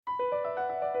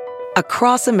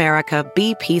Across America,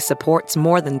 BP supports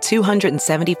more than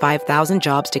 275,000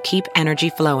 jobs to keep energy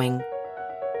flowing.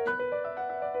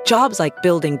 Jobs like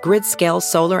building grid-scale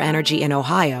solar energy in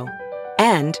Ohio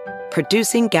and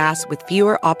producing gas with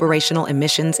fewer operational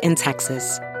emissions in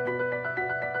Texas.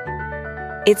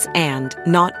 It's and,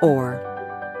 not or.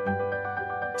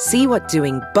 See what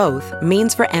doing both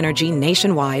means for energy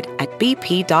nationwide at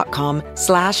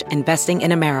bp.com/investing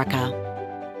in America.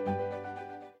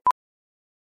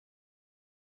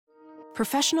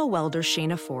 Professional welder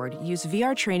Shayna Ford used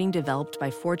VR training developed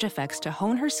by ForgeFX to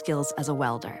hone her skills as a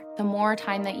welder. The more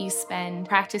time that you spend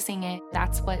practicing it,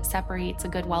 that's what separates a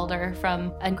good welder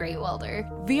from a great welder.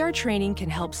 VR training can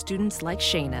help students like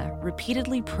Shayna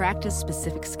repeatedly practice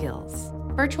specific skills.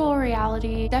 Virtual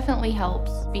reality definitely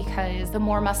helps because the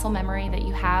more muscle memory that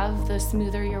you have, the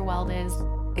smoother your weld is.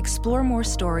 Explore more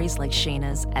stories like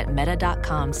Shayna's at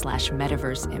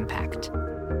meta.com/metaverseimpact.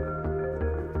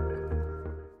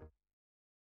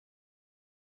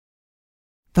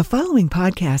 The following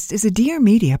podcast is a Dear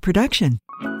Media production.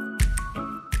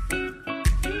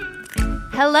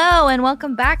 Hello, and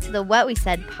welcome back to the What We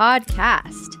Said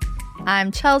podcast. I'm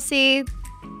Chelsea.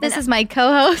 This is my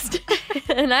co-host.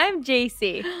 And I'm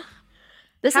JC.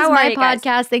 This How is are my you guys?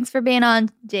 podcast. Thanks for being on,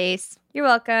 Jace. You're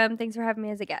welcome. Thanks for having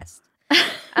me as a guest.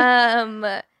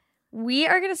 We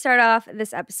are going to start off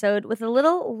this episode with a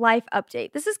little life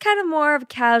update. This is kind of more of a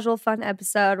casual, fun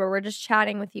episode where we're just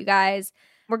chatting with you guys.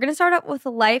 We're going to start off with a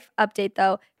life update,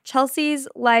 though. Chelsea's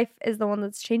life is the one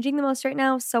that's changing the most right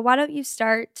now. So why don't you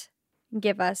start and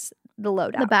give us the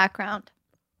lowdown? The background.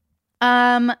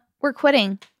 We're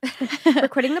quitting. We're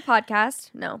quitting the podcast?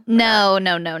 No.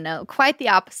 No. Quite the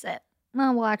opposite.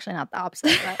 Well, actually not the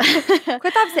opposite. But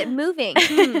Quite the opposite. Moving.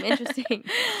 Interesting.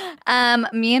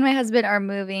 Me and my husband are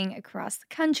moving across the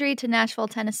country to Nashville,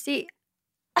 Tennessee.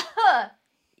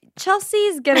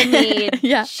 Chelsea's going to need.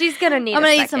 Yeah. She's going to need I'm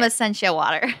going to a need some second. essential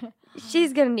water.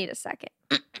 She's going to need a second.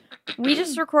 We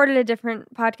just recorded a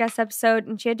different podcast episode,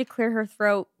 and she had to clear her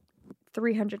throat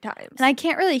 300 times. And I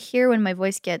can't really hear when my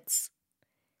voice gets...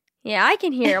 Yeah, I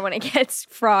can hear when it gets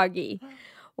froggy.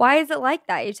 Why is it like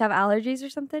that? You just have allergies or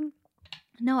something?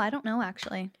 No, I don't know,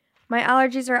 actually. My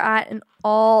allergies are at an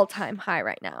all-time high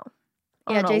right now.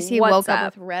 I Yeah, don't know JC what's woke up.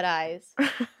 up with red eyes.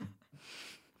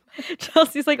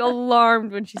 Chelsea's like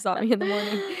alarmed when she saw me in the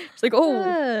morning. She's like,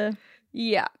 oh,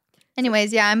 yeah.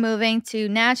 Anyways, yeah, I'm moving to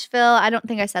Nashville. I don't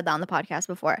think I said that on the podcast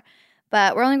before,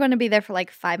 but we're only going to be there for like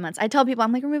 5 months. I tell people,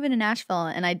 I'm like, we're moving to Nashville,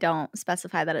 and I don't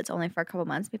specify that it's only for a couple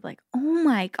months. People are like, oh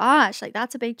my gosh, like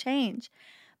that's a big change.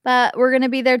 But we're going to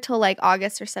be there till like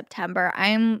August or September.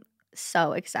 I'm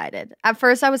so excited. At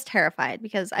first, I was terrified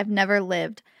because I've never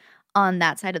lived on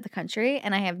that side of the country,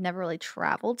 and I have never really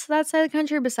traveled to that side of the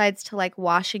country besides to like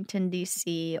Washington,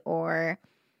 D.C. or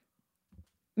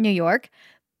New York.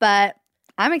 But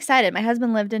I'm excited. My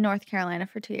husband lived in North Carolina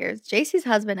for 2 years. JC's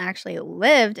husband actually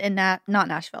lived in not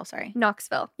Nashville, sorry.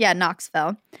 Knoxville. Yeah,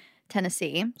 Knoxville,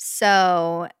 Tennessee.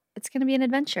 So it's going to be an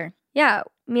adventure. Yeah,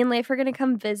 me and Leif are going to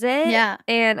come visit. Yeah.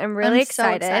 And I'm really so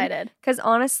excited. Because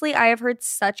honestly, I have heard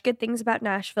such good things about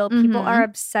Nashville. People are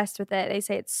obsessed with it. They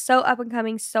say it's so up and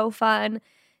coming, so fun.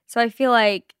 So I feel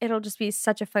like it'll just be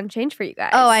such a fun change for you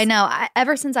guys. Oh, I know.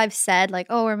 Ever since I've said like,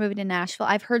 oh, we're moving to Nashville,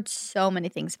 I've heard so many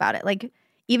things about it. Like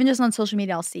even just on social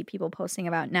media, I'll see people posting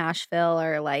about Nashville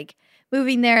or like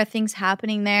moving there, things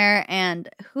happening there. And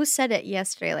who said it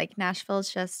yesterday? Like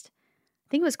Nashville's just... I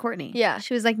think it was Courtney. Yeah.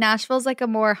 She was like, Nashville's like a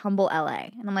more humble LA.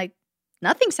 And I'm like,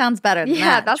 nothing sounds better than that.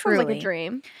 Yeah, that truly. sounds like a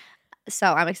dream. So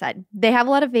I'm excited. They have a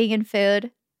lot of vegan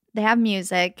food. They have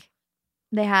music.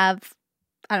 They have,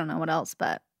 I don't know what else,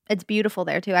 but it's beautiful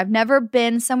there too. I've never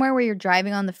been somewhere where you're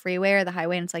driving on the freeway or the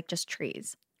highway and it's like just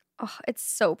trees. Oh, it's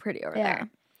so pretty over there.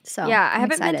 So yeah, I I'm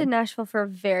haven't excited. been to Nashville for a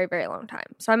very, very long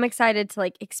time. So I'm excited to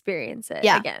like experience it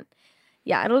Yeah. again.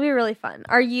 Yeah, it'll be really fun.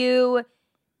 Are you...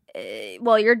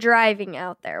 well, you're driving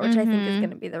out there, which I think is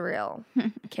going to be the real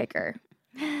kicker.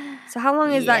 So how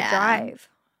long is that Yeah. drive?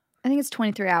 I think it's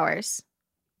 23 hours.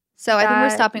 So I think we're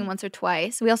That- stopping once or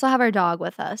twice. We also have our dog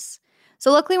with us.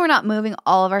 So luckily we're not moving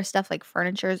all of our stuff, like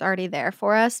furniture is already there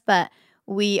for us, but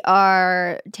we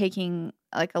are taking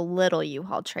like a little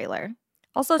U-Haul trailer.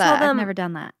 Also But tell them, I've never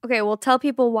done that. okay, well, tell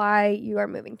people why you are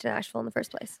moving to Nashville in the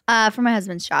first place. For my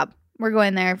husband's job. We're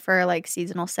going there for like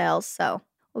seasonal sales, so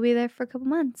we'll be there for a couple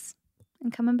months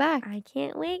and coming back. I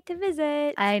can't wait to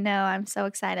visit. I know, I'm so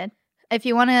excited. If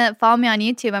you want to follow me on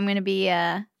YouTube, I'm going to be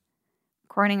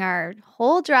recording our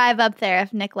whole drive up there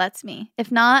if Nick lets me.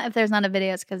 If not, if there's not a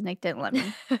video, it's because Nick didn't let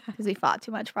me because we fought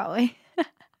too much probably.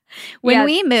 When Yeah,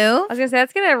 we move, I was going to say,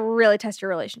 that's going to really test your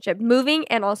relationship. Moving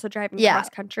and also driving Yeah. cross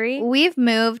country. we've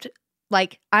moved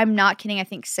like, I'm not kidding, I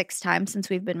think 6 times since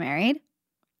we've been married.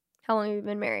 How long have you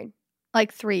been married?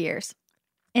 Like 3 years.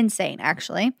 Insane,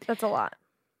 actually. That's a lot.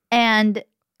 And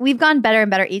we've gone better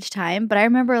and better each time. But I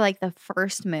remember like the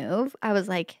first move, I was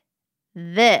like,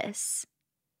 this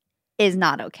is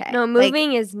not okay. No,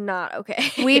 moving is not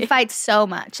okay. We fight so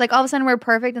much. Like all of a sudden we're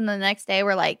perfect. And the next day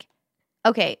we're like,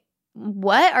 okay,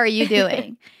 what are you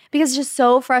doing? Because it's just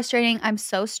so frustrating. I'm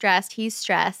so stressed. He's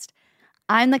stressed.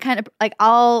 I'm the kind of like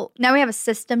now we have a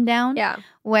system down. Yeah.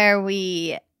 Where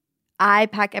I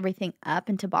pack everything up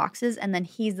into boxes and then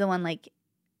he's the one like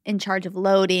in charge of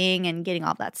loading and getting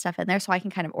all that stuff in there so I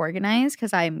can kind of organize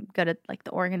because I'm good at like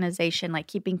the organization, like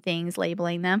keeping things,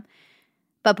 labeling them.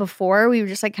 But before we were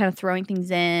just like kind of throwing things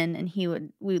in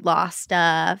and we lost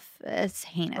stuff. It's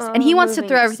heinous. And he wants to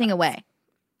throw everything away.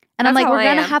 And I'm like, we're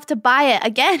going to have to buy it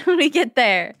again when we get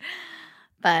there.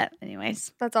 But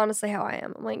anyways. That's honestly how I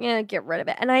am. I'm like, yeah, get rid of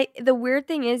it. And the weird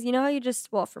thing is, you know how you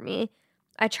just, well, for me,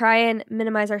 I try and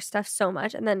minimize our stuff so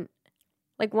much. And then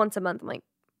like once a month, I'm like,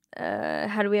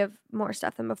 how do we have more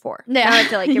stuff than before? Yeah. Now I have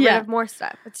to like get rid of more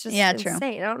stuff. It's just insane. True.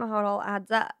 I don't know how it all adds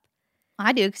up.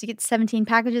 I do because you get 17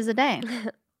 packages a day.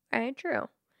 Right, true.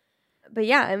 But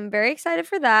yeah, I'm very excited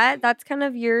for that. That's kind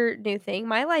of your new thing.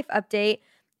 My life update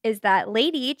is that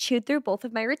Lady chewed through both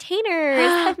of my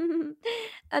retainers.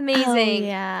 Amazing. Oh,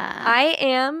 yeah. I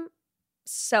am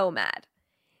so mad.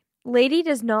 Lady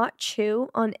does not chew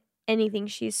on anything.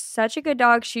 She's such a good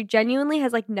dog. She genuinely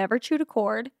has like never chewed a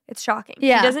cord. It's shocking.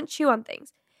 Yeah. She doesn't chew on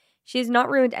things. She's not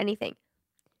ruined anything.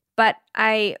 But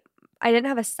I didn't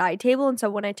have a side table, and so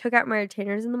when I took out my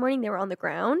retainers in the morning, they were on the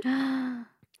ground.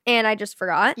 And I just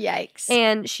forgot. Yikes.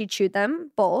 And she chewed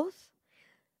them both.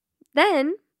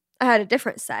 Then I had a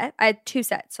different set. I had 2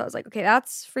 sets. So I was like, okay,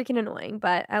 that's freaking annoying,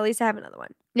 but at least I have another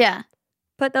one. Yeah.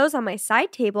 Put those on my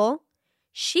side table.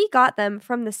 She got them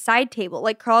from the side table,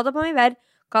 like crawled up on my bed,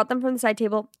 got them from the side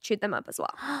table, chewed them up as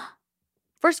well.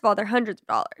 First of all, they're hundreds of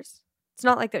dollars. It's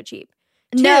not like they're cheap.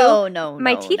 2, No.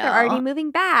 My teeth are already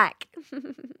moving back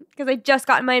because I just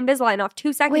got my Invisalign off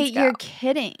 2 seconds ago. Wait, you're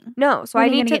kidding. No, so When I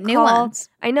are you need to gonna get call. new ones?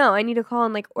 I know. I need to call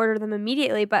and like order them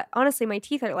immediately. But honestly, my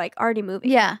teeth are like already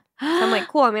moving. Yeah. So I'm like,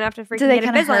 cool. I'm gonna have to freaking Do they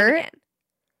get kinda Invisalign hurt? again.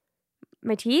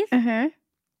 My teeth? Uh-huh.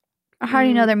 Or how do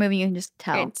you know they're moving? You can just I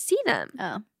tell. can see them.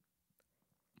 Oh,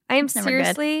 I am That's never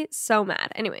good. seriously so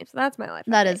mad. Anyway, so that's my life.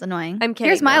 that update. is annoying. I'm kidding,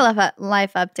 Here's my though.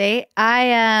 life update. I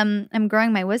am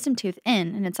growing my wisdom tooth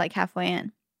in, and it's like halfway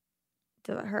in.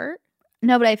 Does it hurt?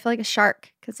 No, but I feel like a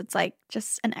shark because it's like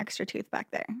just an extra tooth back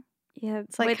there. Yeah,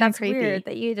 It's, like, wait, kinda that's creepy. weird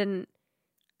that you didn't.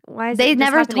 Why is They it just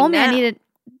never happening told me I now? needed.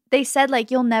 They said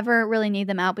like you'll never really need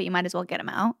them out, but you might as well get them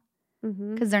out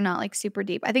Mhm. because they're not like super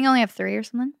deep. I think I only have 3 or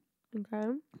something,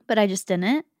 Okay. but I just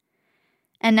didn't.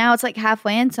 And now it's like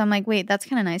halfway in, so I'm like, wait, that's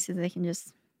kind of nice because they can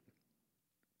just.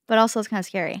 But also, it's kind of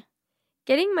scary.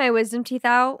 Getting my wisdom teeth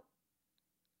out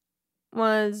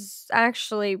was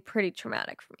actually pretty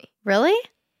traumatic for me. Really?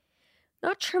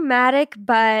 Not traumatic,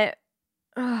 but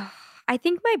I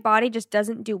think my body just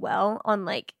doesn't do well on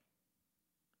like,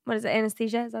 what is it,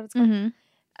 anesthesia? Is that what it's called? Mm-hmm.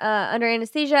 Under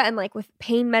anesthesia and like with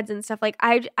pain meds and stuff. Like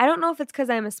I don't know if it's because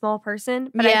I'm a small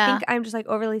person, but Yeah. I think I'm just like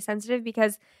overly sensitive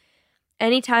because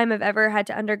anytime I've ever had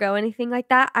to undergo anything like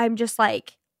that, I'm just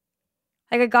like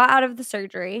I got out of the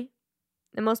surgery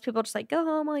and most people just like go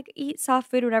home, like eat soft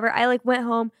food or whatever. I like went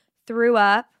home, threw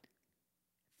up,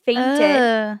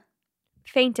 fainted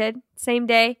same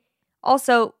day.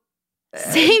 Also,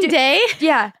 Same day?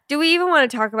 yeah. Do we even want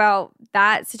to talk about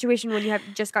that situation when you have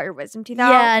just got your wisdom teeth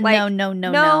out? Yeah, Like, no.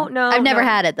 I've never no.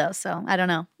 had it though, so I don't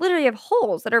know. Literally have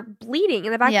holes that are bleeding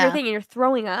in the back of Yeah. your thing and you're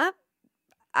throwing up.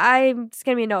 It's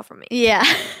going to be a no from me. Yeah.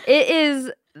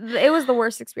 It was the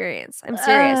worst experience. I'm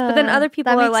serious. But then other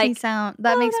people that are makes like, me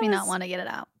that "Oh, makes that me not was-" want to get it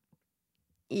out.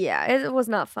 yeah, it was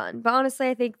not fun. But honestly,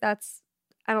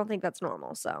 I don't think that's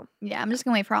normal. So, Yeah, I'm just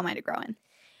gonna wait for all mine to grow in.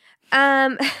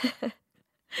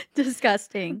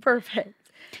 Disgusting. Perfect.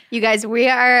 You guys, we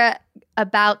are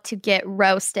about to get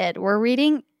roasted. We're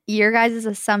reading your guys'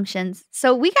 assumptions.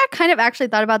 So we got kind of actually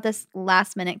thought about this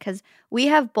last minute because we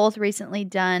have both recently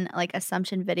done like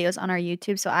assumption videos on our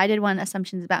YouTube. So I did one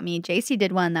assumptions about me. JC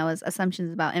did one that was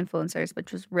assumptions about influencers,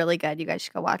 which was really good. You guys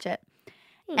should go watch it.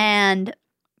 And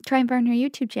try and burn her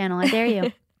YouTube channel. I dare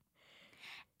you.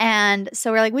 And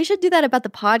so we're like, we should do that about the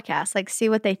podcast, like see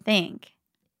what they think.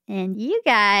 And you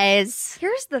guys.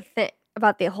 Here's the thing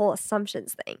about the whole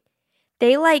assumptions thing.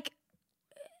 They like,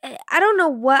 I don't know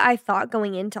what I thought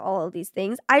going into all of these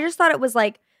things. I just thought it was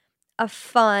like a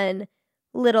fun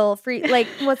little free, like,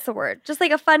 what's the word? Just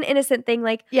like a fun, innocent thing.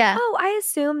 Like, Yeah. oh, I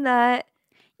assume that,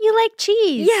 You like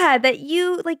cheese. yeah, that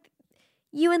you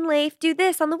and Leif do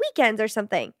this on the weekends or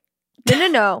something.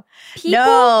 No.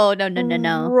 People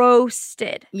No.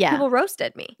 roasted. Yeah. People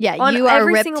roasted me. Yeah, on you are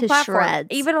every ripped single to platform. shreds.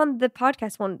 Even on the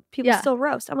podcast one, people Yeah. still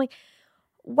roast. I'm like,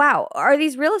 wow, are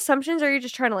these real assumptions or are you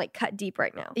just trying to like cut deep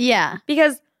right now? Yeah.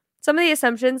 Because some of the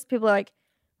assumptions, people are like,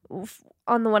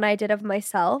 on the one I did of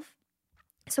myself,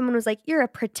 someone was like, you're a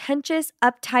pretentious,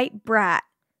 uptight brat.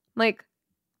 I'm like,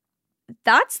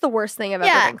 that's the worst thing I've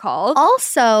ever been called.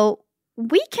 Also,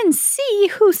 we can see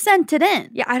who sent it in.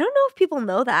 Yeah, I don't know if people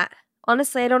know that.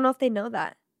 Honestly, I don't know if they know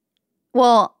that.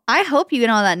 Well, I hope you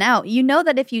know that now. You know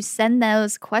that if you send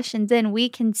those questions in, we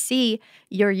can see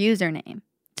your username.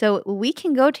 So we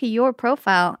can go to your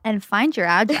profile and find your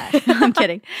address. No, I'm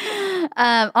kidding.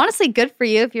 Honestly, good for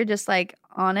you if you're just like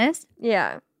honest.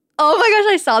 Yeah. Oh my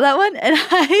gosh, I saw that one and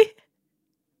I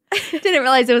didn't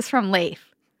realize it was from Leif.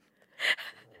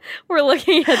 We're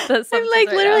looking at this. I'm like,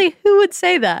 literally, who would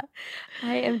say that?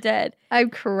 I am dead. I'm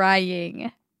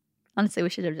crying. Honestly, we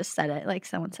should have just said it like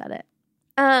someone said it.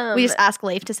 We We just ask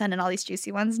Leif to send in all these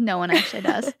juicy ones. No one actually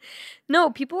does. No,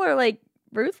 people are like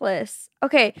ruthless.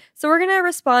 Okay, so we're gonna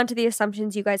respond to the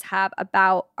assumptions you guys have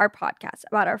about our podcast,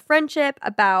 about our friendship,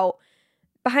 about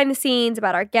behind the scenes,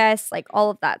 about our guests, like all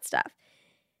of that stuff.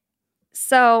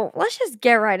 So let's just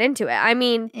get right into it. I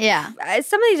mean, Yeah.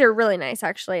 some of these are really nice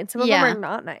actually, and some of them Yeah. are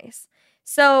not nice.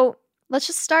 So Let's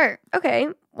just start. okay,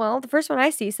 well, the first one I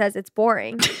see says it's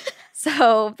boring.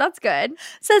 So that's good.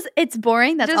 Says it's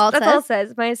boring. That's all it That's says. all it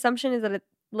says. My assumption is that it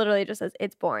literally just says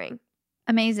it's boring.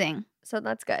 Amazing. So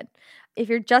that's good. If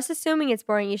you're just assuming it's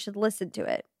boring, you should listen to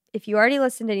it. If you already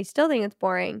listened and you still think it's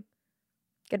boring,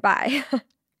 goodbye.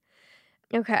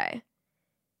 Okay.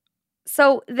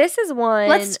 So this is one.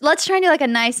 Let's try and do like a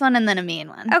nice one and then a mean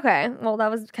one. Okay. Well,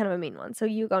 that was kind of a mean one. So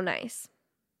you go nice.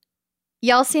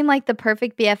 Y'all seem like the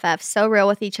perfect BFF, so real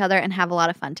with each other and have a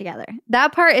lot of fun together.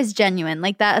 That part is genuine.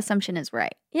 Like that assumption is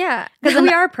right. Yeah. 'Cause Because we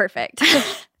then- are perfect.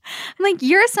 I'm like,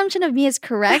 your assumption of me is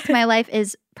correct. My life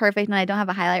is perfect and I don't have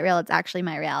a highlight reel. It's actually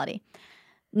my reality.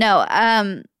 No,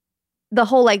 the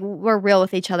whole like we're real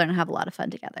with each other and have a lot of fun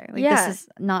together. Like Yeah. this is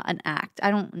not an act. I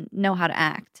don't know how to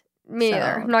act. Me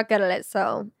neither. So- I'm not good at it.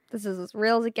 So this is as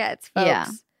real as it gets, folks. Yeah.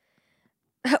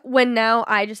 When now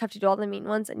I just have to do all the mean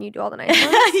ones and you do all the nice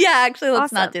ones. Yeah, actually, let's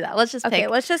Awesome. not do that. Let's just Okay, pick.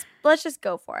 let's just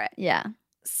go for it. Yeah.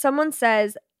 Someone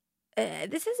says,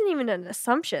 this isn't even an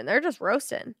assumption. They're just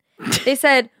roasting. They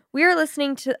said, we are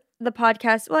listening to the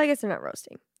podcast. Well, I guess they're not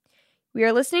roasting. We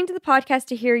are listening to the podcast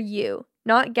to hear you,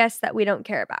 not guests that we don't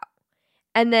care about.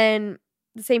 And then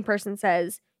the same person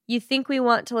says, you think we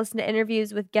want to listen to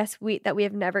interviews with guests that we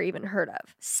have never even heard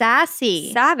of.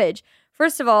 Sassy. Savage.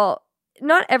 First of all,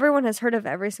 not everyone has heard of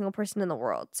every single person in the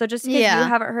world. So just because Yeah. you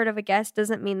haven't heard of a guest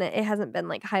doesn't mean that it hasn't been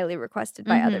like highly requested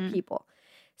by other Mhm. people.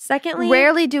 Secondly,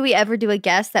 Rarely do we ever do a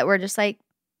guest that we're just like,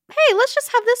 hey, let's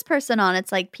just have this person on.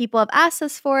 It's like people have asked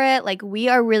us for it. Like we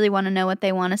are really want to know what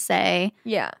they want to say,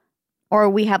 yeah. or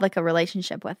we have like a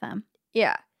relationship with them.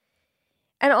 Yeah.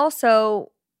 And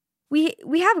also, we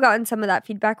have gotten some of that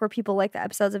feedback where people like the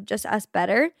episodes of just us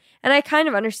better. And I kind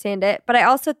of understand it. But I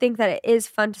also think that it is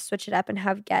fun to switch it up and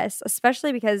have guests,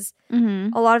 especially because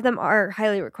Mm-hmm. a lot of them are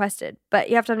highly requested. But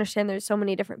you have to understand there's so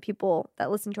many different people that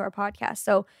listen to our podcast.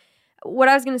 So what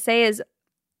I was going to say is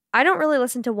I don't really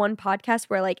listen to one podcast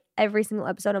where like every single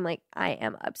episode I'm like, I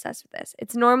am obsessed with this.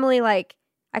 It's normally like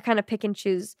I kind of pick and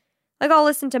choose. Like I'll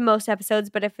listen to most episodes,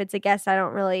 but if it's a guest I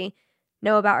don't really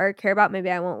know about or care about,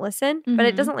 maybe I won't listen. But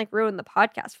it Mhm. doesn't like ruin the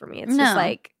podcast for me. It's No. just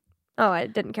like, oh, I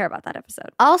didn't care about that episode.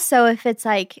 Also, if it's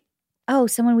like, oh,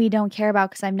 someone we don't care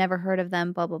about because I've never heard of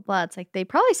them, blah, blah, blah. It's like they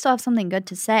probably still have something good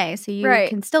to say. So you Right.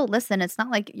 can still listen. It's not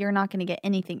like you're not going to get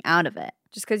anything out of it.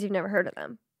 Just because you've never heard of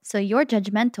them. So you're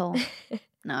judgmental.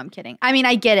 No, I'm kidding. I mean,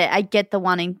 I get it. I get the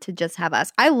wanting to just have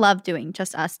us. I love doing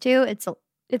just us two. It's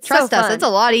Trust so us. fun. It's a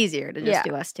lot easier to just Yeah.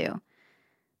 do us two.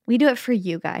 We do it for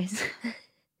you guys.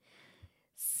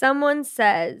 Someone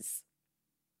says,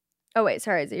 oh, wait,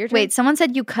 sorry. Is it your turn? Wait, someone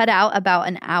said you cut out about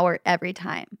an hour every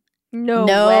time. No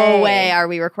way are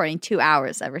we recording 2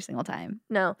 hours every single time.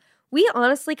 No. We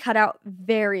honestly cut out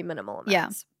very minimal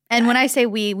amounts. Yeah. And when I say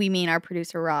we mean our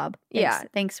producer, Rob. Yeah.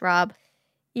 Thanks, Rob.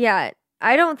 Yeah.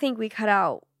 I don't think we cut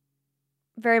out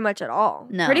very much at all.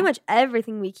 No. Pretty much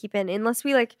everything we keep in, unless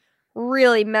we like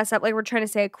really mess up. Like we're trying to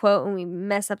say a quote and we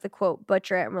mess up the quote,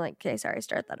 butcher it, and we're like, okay, sorry,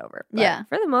 start that over. But Yeah.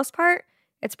 for the most part,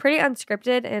 it's pretty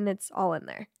unscripted and it's all in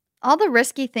there. All the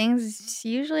risky things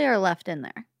usually are left in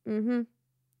there. Mm-hmm.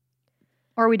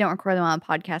 Or we don't record them on a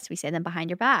podcast. We say them behind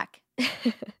your back.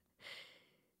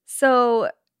 So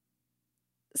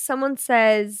someone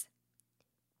says,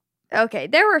 okay,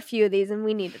 there were a few of these and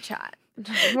we need to chat.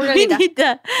 We're gonna need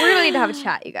to have a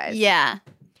chat, you guys. Yeah.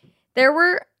 There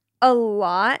were a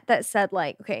lot that said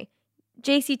like, okay,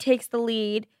 JC takes the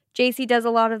lead. JC does a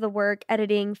lot of the work,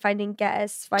 editing, finding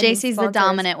guests, finding JC's sponsors. the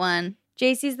dominant one.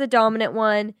 JC's the dominant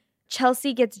one.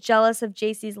 Chelsea gets jealous of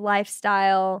JC's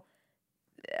lifestyle.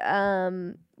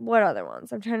 What other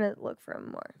ones? I'm trying to look for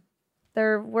more.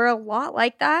 There were a lot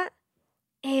like that.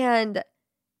 And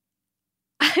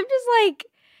I'm just like,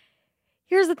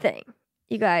 here's the thing,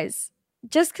 you guys.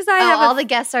 Just because I have all the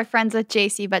guests are friends with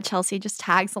JC, but Chelsea just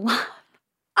tags a lot.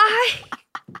 I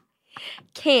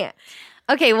can't.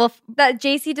 Okay, well, That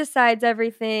JC decides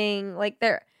everything. Like,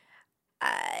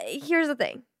 here's the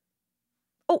thing.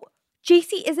 Oh,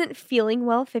 JC isn't feeling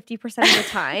well 50% of the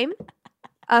time.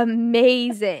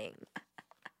 Amazing.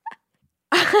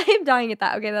 I'm dying at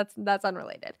that. Okay, that's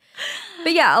unrelated.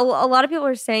 But yeah, a lot of people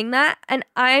are saying that, and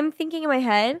I'm thinking in my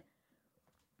head.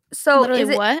 So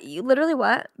Literally what? Literally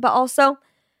what? But also,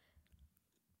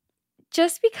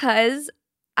 just because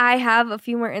I have a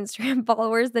few more Instagram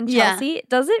followers than Chelsea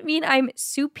doesn't mean I'm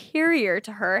superior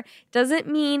to her. Doesn't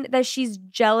mean that she's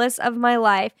jealous of my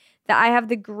life, that I have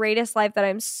the greatest life, that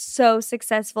I'm so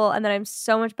successful, and that I'm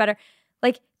so much better.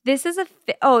 Like, this is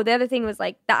the other thing was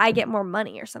like that I get more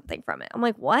money or something from it. I'm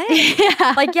like, what?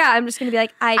 Yeah. Like, yeah, I'm just going to be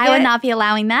like, I would not be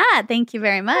allowing that. Thank you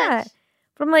very much. Yeah.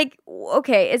 But I'm like,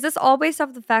 okay, is this all based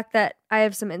off the fact that I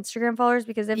have some Instagram followers?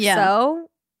 Because if so,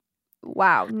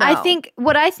 wow. No. I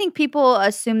think people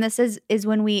assume this is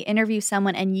when we interview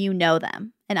someone and you know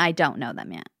them and I don't know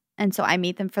them yet. And so I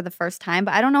meet them for the first time.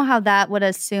 But I don't know how that would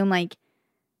assume, like,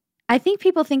 I think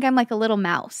people think I'm like a little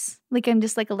mouse. Like, I'm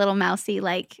just like a little mousy,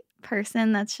 like,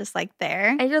 person that's just like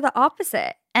there. And you're the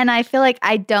opposite. And I feel like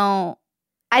I don't.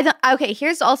 Okay,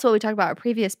 here's also what we talked about our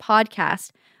previous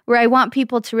podcast, where I want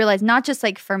people to realize, not just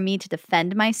like for me to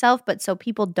defend myself, but so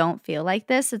people don't feel like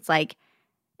this. It's like,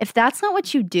 if that's not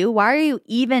what you do, why are you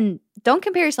even, don't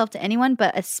compare yourself to anyone,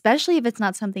 but especially if it's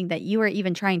not something that you are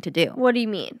even trying to do. What do you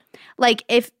mean? Like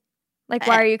if. Like,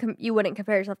 why are you wouldn't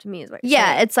compare yourself to me is what you're saying.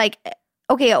 Yeah, it's like,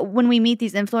 okay, when we meet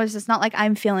these influencers, it's not like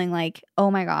I'm feeling like, oh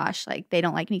my gosh, like they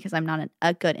don't like me because I'm not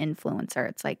a good influencer.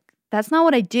 It's like, that's not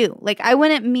what I do. Like, I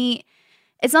wouldn't meet,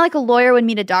 it's not like a lawyer would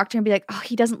meet a doctor and be like, oh,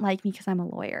 he doesn't like me because I'm a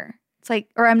lawyer. It's like,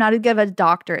 or I'm not as good of a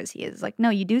doctor as he is. Like, no,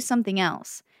 you do something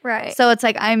else. Right. So it's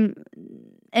like,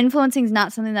 influencing is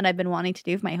not something that I've been wanting to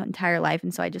do for my entire life.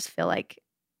 And so I just feel like,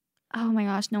 oh my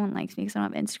gosh, no one likes me because I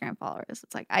don't have Instagram followers.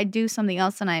 It's like, I do something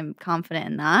else and I'm confident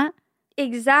in that.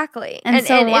 Exactly. And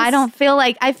so I don't feel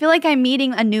like, I feel like I'm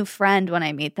meeting a new friend when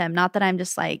I meet them. Not that I'm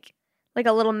just like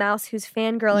a little mouse who's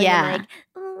fangirling and like,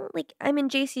 oh, like I'm in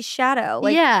JC's shadow.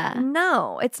 Like,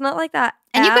 no, it's not like that.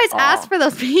 And you guys asked for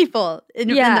those people in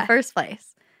the first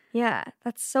place. Yeah.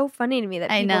 That's so funny to me that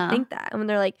people know. think that. And when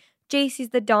they're like, JC's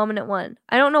the dominant one.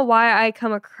 I don't know why I would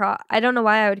come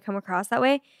across that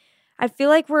way. I feel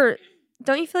like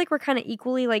don't you feel like we're kind of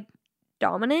equally like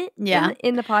dominant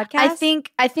in the podcast?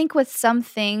 I think with some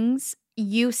things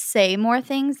you say more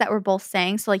things that we're both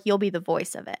saying, so like you'll be the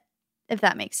voice of it, if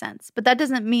that makes sense. But that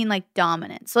doesn't mean like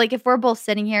dominant. So like if we're both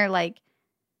sitting here like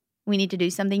we need to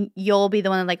do something, you'll be the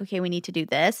one like, okay, we need to do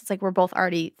this. It's like we're both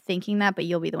already thinking that, but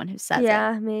you'll be the one who says it.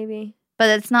 Yeah, maybe.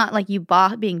 But it's not like you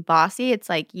being bossy. It's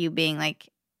like you being like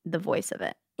the voice of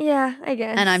it. Yeah, I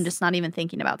guess. And I'm just not even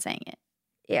thinking about saying it.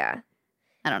 Yeah.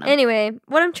 I don't know. Anyway,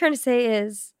 what I'm trying to say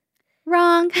is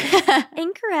wrong.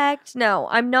 Incorrect. No,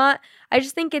 I'm not. I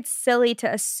just think it's silly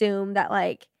to assume that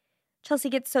like Chelsea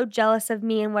gets so jealous of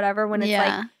me and whatever when it's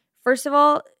like, first of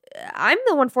all, I'm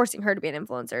the one forcing her to be an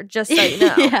influencer, just so you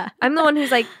know. I'm the one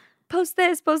who's like, post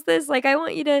this. Like, I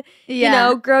want you to, you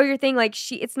know, grow your thing. Like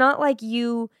it's not like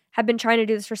you have been trying to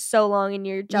do this for so long and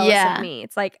you're jealous of me.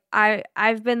 It's like,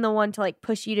 I've been the one to like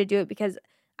push you to do it because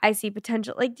I see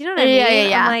potential. Like, do you know what I mean?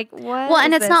 Yeah. I'm like, what? Well,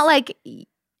 and it's not like,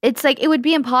 it's like, it would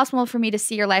be impossible for me to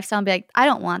see your lifestyle and be like, I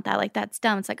don't want that. Like, that's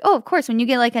dumb. It's like, oh, of course, when you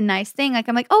get like a nice thing, like,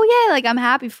 I'm like, oh yeah, like, I'm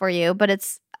happy for you. But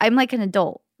I'm like an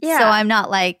adult. Yeah. So I'm not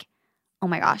like, oh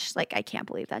my gosh, like, I can't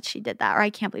believe that she did that. Or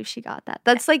I can't believe she got that.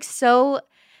 That's like so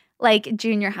like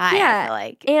junior high, I feel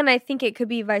like. And I think it could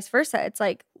be vice versa. It's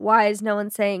like, why is no one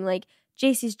saying like,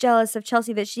 JC's jealous of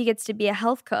Chelsea that she gets to be a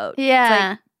health coach? Yeah. It's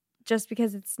like, just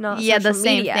because it's not social the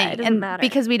same media, thing. it doesn't and matter.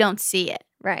 Because we don't see it.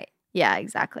 Right. Yeah,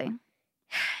 exactly.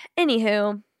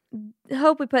 Anywho,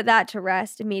 hope we put that to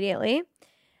rest immediately.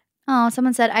 Oh,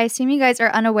 someone said, I assume you guys are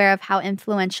unaware of how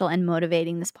influential and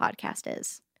motivating this podcast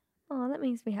is. Oh, that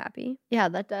makes me happy. Yeah,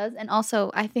 that does. And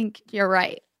also, I think you're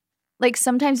right. Like,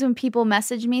 sometimes when people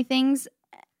message me things,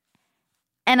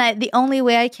 and the only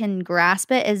way I can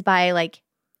grasp it is by, like,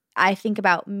 I think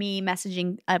about me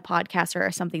messaging a podcaster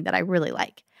or something that I really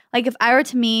like. Like, if I were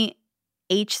to meet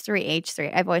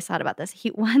H3H3. I've always thought about this.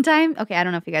 One time, okay, I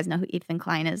don't know if you guys know who Ethan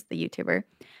Klein is, the YouTuber.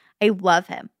 I love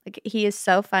him. Like, he is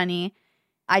so funny.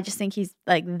 I just think he's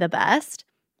like the best.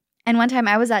 And one time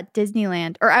I was at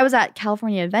Disneyland, or I was at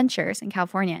California Adventures in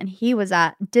California, and he was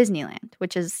at Disneyland,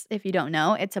 which is, if you don't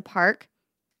know, it's a park.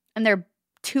 And they're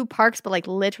 2 parks, but like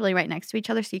literally right next to each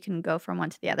other, so you can go from one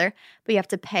to the other. But you have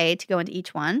to pay to go into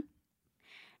each one.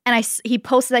 And he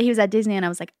posted that he was at Disney, and I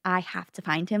was like, I have to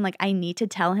find him. Like, I need to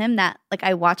tell him that. Like,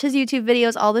 I watch his YouTube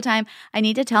videos all the time. I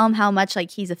need to tell him how much like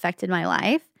he's affected my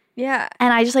life. Yeah.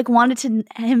 And I just like wanted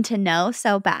him to know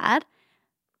so bad.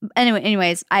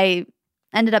 Anyways, I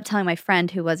ended up telling my friend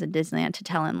who was in Disneyland to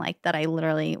tell him like that I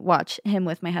literally watch him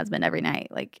with my husband every night.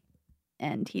 Like,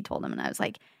 and he told him, and I was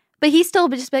like, but he still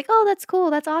would just be like, oh, that's cool.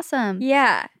 That's awesome.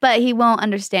 Yeah. But he won't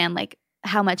understand like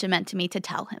how much it meant to me to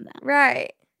tell him that.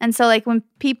 Right. And so like when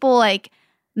people like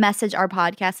message our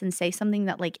podcast and say something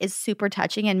that like is super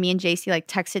touching, and me and JC like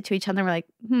text it to each other, and we're like,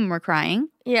 we're crying.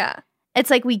 Yeah.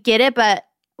 It's like we get it, but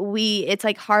it's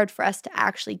like hard for us to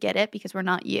actually get it because we're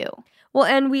not you. Well,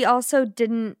 and we also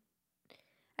didn't,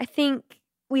 I think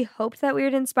we hoped that we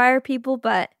would inspire people,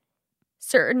 but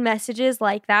certain messages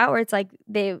like that where it's like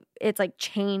it's like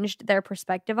changed their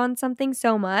perspective on something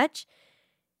so much.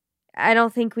 I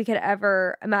don't think we could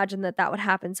ever imagine that would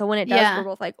happen. So when it does, we're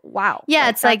both like, wow. Yeah,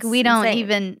 like, it's like we don't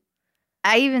insane.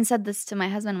 I even said this to my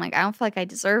husband. I'm like, I don't feel like I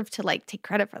deserve to like take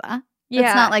credit for that. Yeah.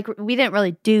 It's not like we didn't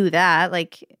really do that.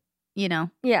 Like, you know.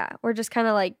 Yeah, we're just kind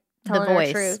of like telling our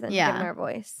truth and giving our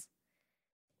voice.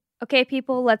 Okay,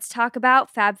 people, let's talk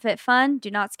about FabFitFun. Do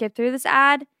not skip through this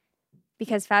ad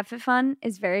because FabFitFun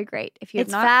is very great. If you have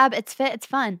it's fab, it's fit, it's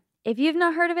fun. If you've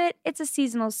not heard of it, it's a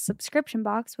seasonal subscription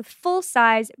box with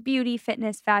full-size beauty,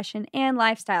 fitness, fashion, and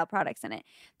lifestyle products in it.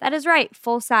 That is right,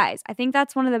 full size. I think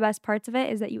that's one of the best parts of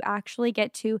it is that you actually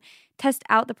get to test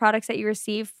out the products that you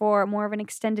receive for more of an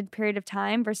extended period of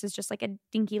time versus just like a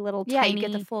dinky little tiny. Yeah, you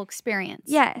get the full experience.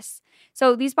 Yes.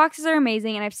 So these boxes are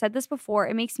amazing, and I've said this before.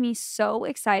 It makes me so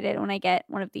excited when I get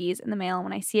one of these in the mail and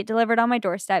when I see it delivered on my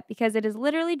doorstep because it is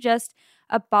literally just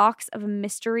a box of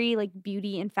mystery like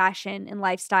beauty and fashion and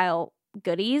lifestyle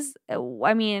goodies.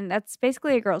 I mean, that's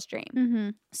basically a girl's dream. Mm-hmm.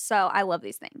 So I love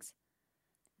these things.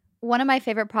 One of my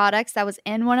favorite products that was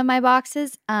in one of my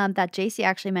boxes that JC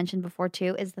actually mentioned before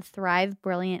too is the Thrive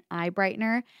Brilliant Eye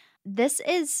Brightener. This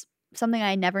is something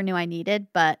I never knew I needed,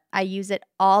 but I use it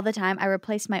all the time. I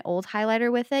replaced my old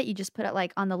highlighter with it. You just put it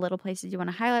like on the little places you want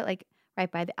to highlight, like right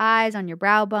by the eyes, on your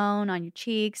brow bone, on your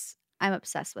cheeks. I'm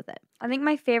obsessed with it. I think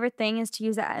my favorite thing is to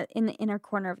use it in the inner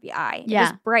corner of the eye. It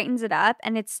just brightens it up,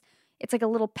 and it's like a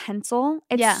little pencil.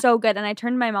 It's so good, and I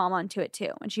turned my mom onto it too,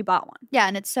 and she bought one. Yeah,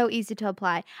 and it's so easy to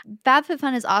apply.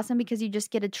 FabFitFun is awesome because you just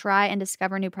get to try and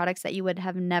discover new products that you would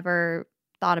have never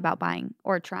thought about buying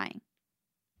or trying.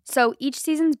 So each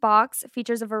season's box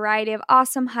features a variety of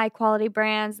awesome high-quality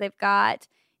brands. They've got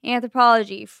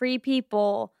Anthropologie, Free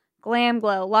People, Glam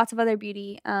Glow, lots of other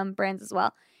beauty brands as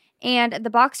well. And the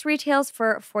box retails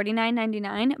for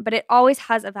 $49.99, but it always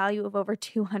has a value of over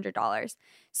 $200.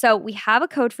 So we have a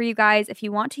code for you guys. If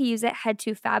you want to use it, head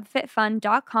to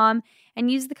fabfitfun.com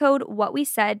and use the code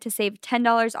WHATWESAID to save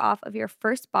 $10 off of your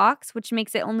first box, which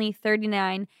makes it only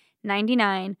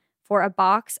 $39.99 for a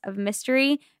box of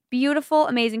mystery, beautiful,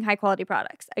 amazing, high-quality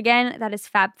products. Again, that is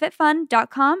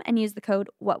fabfitfun.com and use the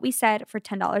code WHATWESAID for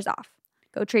 $10 off.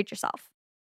 Go treat yourself.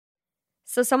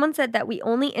 So someone said that we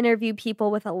only interview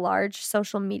people with a large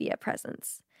social media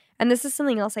presence. And this is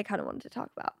something else I kind of wanted to talk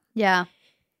about. Yeah.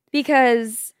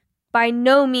 Because by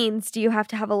no means do you have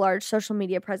to have a large social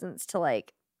media presence to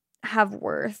like have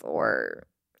worth or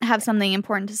have something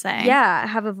important to say. Yeah,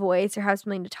 have a voice or have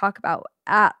something to talk about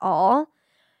at all.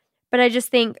 But I just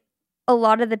think a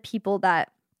lot of the people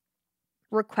that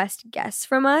request guests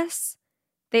from us,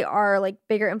 they are like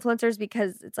bigger influencers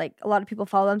because it's like a lot of people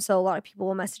follow them. So a lot of people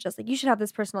will message us like, you should have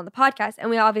this person on the podcast. And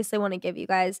we obviously want to give you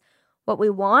guys what we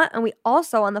want. And we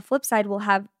also, on the flip side, will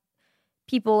have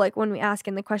people like when we ask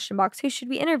in the question box, who should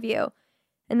we interview?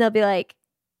 And they'll be like,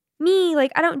 me,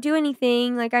 like I don't do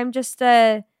anything. Like I'm just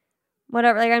a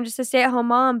whatever. Like I'm just a stay-at-home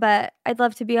mom, but I'd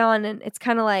love to be on. And it's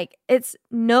kind of like, it's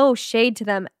no shade to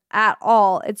them at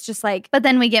all. It's just like. But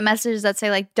then we get messages that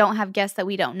say like, don't have guests that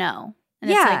we don't know. And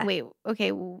it's like, wait,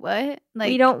 okay, what? Like,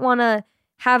 we don't want to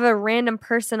have a random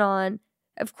person on.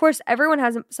 Of course, everyone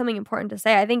has something important to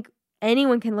say. I think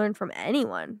anyone can learn from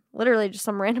anyone. Literally, just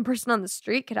some random person on the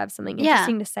street could have something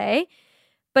interesting to say.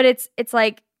 But it's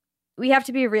like, we have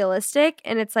to be realistic.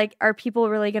 And it's like, are people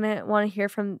really going to want to hear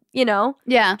from,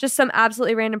 just some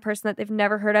absolutely random person that they've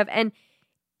never heard of? And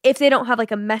if they don't have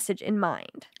like a message in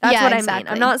mind, that's what I mean.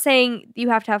 I'm not saying you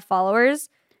have to have followers.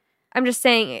 I'm just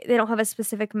saying they don't have a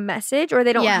specific message or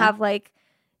they don't Yeah. have like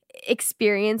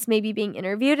experience maybe being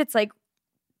interviewed. It's like,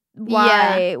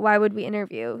 why would we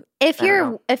interview? If I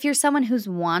don't know. you're someone who's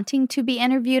wanting to be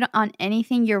interviewed on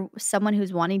anything, you're someone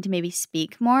who's wanting to maybe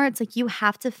speak more, it's like you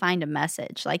have to find a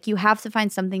message. Like you have to find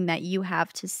something that you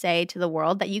have to say to the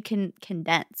world that you can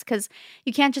condense. Because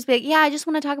you can't just be like, yeah, I just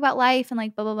want to talk about life and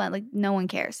like blah, blah, blah. Like no one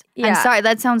cares. I'm Yeah. sorry,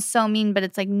 that sounds so mean, but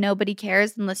it's like nobody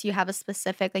cares unless you have a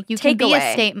specific, like you can be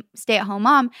Takeaway. a stay-at-home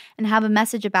mom and have a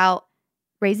message about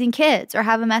raising kids or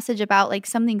have a message about like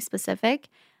something specific.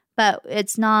 But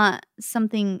it's not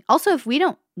something. Also, if we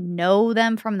don't know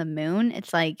them from the moon,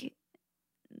 it's like,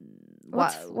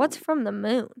 What's from the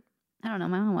moon? I don't know.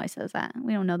 My mom always says that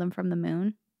we don't know them from the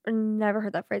moon. I never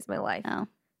heard that phrase in my life. Oh,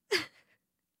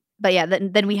 but yeah,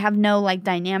 then we have no like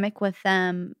dynamic with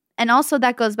them, and also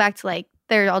that goes back to like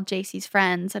they're all JC's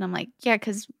friends, and I'm like, yeah,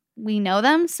 because we know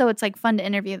them, so it's like fun to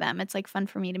interview them. It's like fun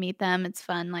for me to meet them. It's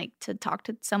fun like to talk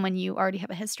to someone you already have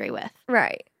a history with.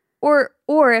 Right.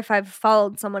 Or if I've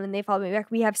followed someone and they followed me back,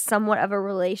 we have somewhat of a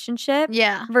relationship.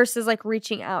 Yeah, Versus like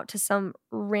reaching out to some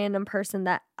random person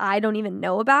that I don't even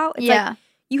know about. It's yeah, like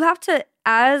you have to,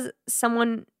 as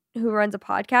someone who runs a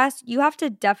podcast, you have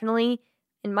to definitely,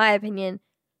 in my opinion,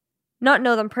 not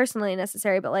know them personally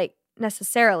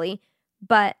necessarily,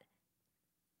 but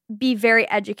be very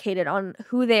educated on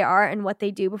who they are and what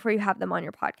they do before you have them on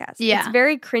your podcast. Yeah. It's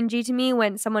very cringy to me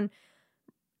when someone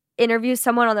interviews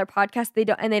someone on their podcast they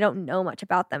don't know much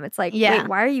about them. It's like, Yeah. wait,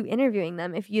 why are you interviewing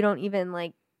them if you don't even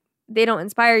like, they don't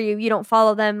inspire you, you don't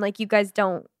follow them, like you guys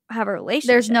don't have a relationship.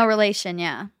 there's no relation.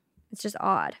 Yeah, It's just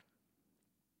odd.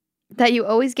 that you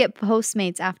always get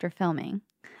Postmates after filming.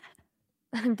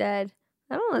 I'm dead.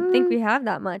 I don't think we have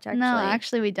that much, actually. No,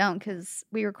 actually we don't because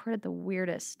we recorded the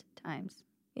weirdest times.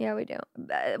 Yeah, we do.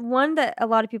 One that a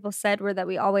lot of people said were that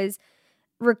we always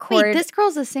record. Wait, this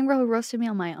girl's the same girl who roasted me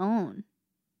on my own.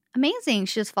 Amazing.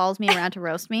 She just follows me around to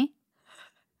roast me.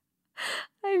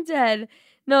 I'm dead.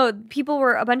 No, a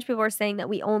bunch of people were saying that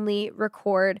we only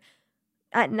record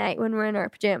at night when we're in our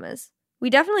pajamas. We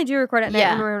definitely do record at night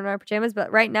Yeah. when we're in our pajamas,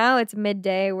 but right now it's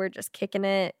midday. We're just kicking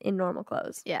it in normal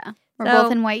clothes. Yeah. We're So-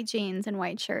 both in white jeans and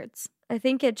white shirts. I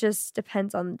think it just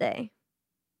depends on the day.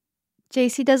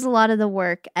 JC does a lot of the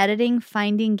work, editing,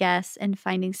 finding guests, and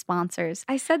finding sponsors.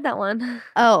 I said that one.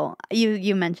 Oh,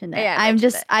 you mentioned it. Yeah, I I'm mentioned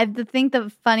just it. I think the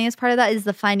funniest part of that is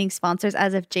the finding sponsors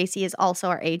as if JC is also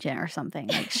our agent or something.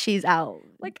 Like she's out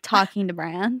like talking to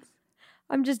brands.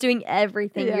 I'm just doing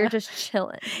everything. Yeah. You're just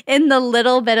chilling. In the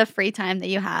little bit of free time that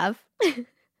you have,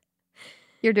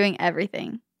 you're doing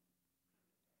everything.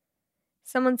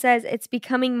 Someone says it's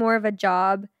becoming more of a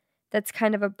job that's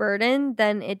kind of a burden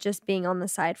than it just being on the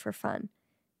side for fun,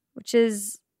 which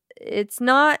is, it's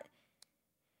not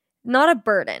a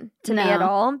burden to me at No.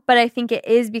 all, but I think it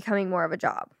is becoming more of a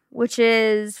job, which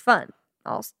is fun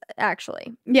also,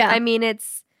 actually. Yeah. I mean, it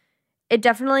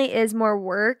definitely is more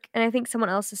work, and I think someone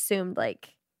else assumed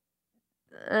like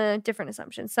different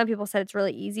assumptions. Some people said it's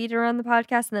really easy to run the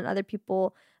podcast, and then other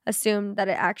people assumed that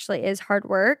it actually is hard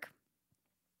work.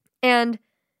 And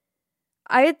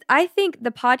I think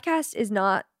the podcast is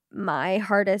not my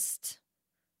hardest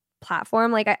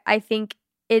platform. Like I think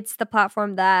it's the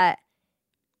platform that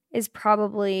is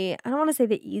probably, I don't want to say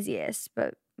the easiest,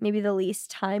 but maybe the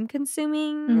least time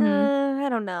consuming. Mhm. I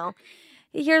don't know.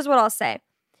 Here's what I'll say.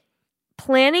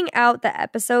 Planning out the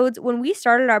episodes, when we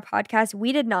started our podcast,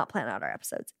 we did not plan out our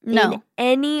episodes No. in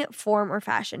any form or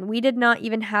fashion. We did not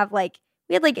even have we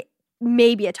had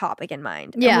maybe a topic in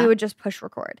mind. Yeah. And we would just push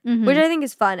record, Mhm. which I think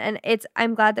is fun. And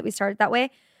I'm glad that we started that way.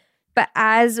 But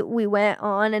as we went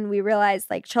on and we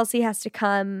realized Chelsea has to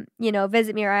come,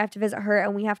 visit me, or I have to visit her,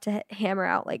 and we have to hammer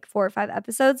out 4 or 5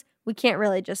 episodes, we can't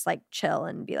really just chill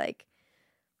and be like,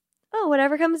 oh,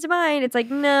 whatever comes to mind. It's no,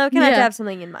 can I have to Yeah. have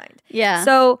something in mind? Yeah.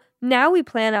 So now we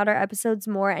plan out our episodes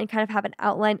more and kind of have an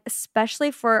outline,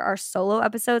 especially for our solo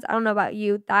episodes. I don't know about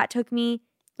you. That took me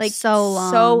So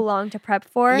long. long to prep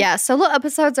for. Yeah, solo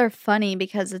episodes are funny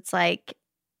because it's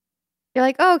you're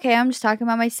like, oh, okay, I'm just talking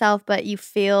about myself, but you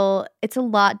feel it's a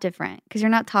lot different because you're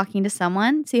not talking to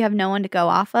someone, so you have no one to go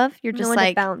off of. You're No just one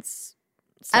to bounce.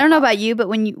 I don't know stuff off. about you, but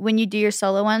when you do your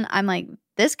solo one, I'm like,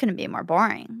 this couldn't be more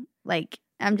boring.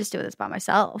 I'm just doing this by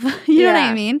myself. You know what I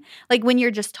Yeah. mean? When you're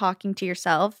just talking to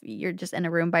yourself, you're just in a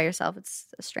room by yourself.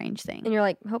 It's a strange thing. And you're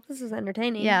like, hope this is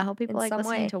entertaining. Yeah, I hope people in some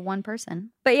listening way. to one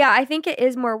person. But yeah, I think it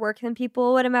is more work than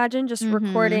people would imagine. Just Mhm.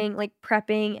 recording,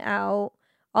 prepping out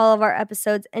all of our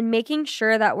episodes and making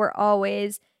sure that we're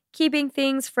always keeping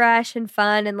things fresh and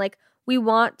fun. And we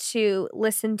want to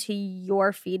listen to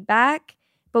your feedback,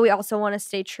 but we also want to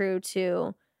stay true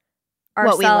to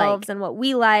What we like. ourselves and what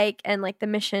we like, and like the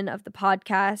mission of the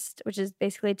podcast, which is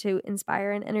basically to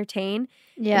inspire and entertain.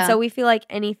 Yeah. And so we feel like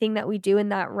anything that we do in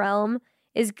that realm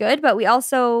is good, but we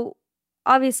also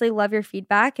obviously love your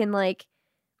feedback. And like,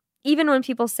 even when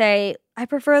people say, I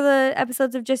prefer the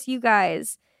episodes of just you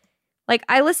guys, like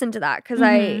I listen to that because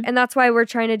and that's why we're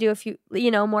trying to do a few,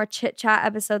 more chit chat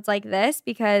episodes like this,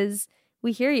 because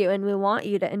we hear you and we want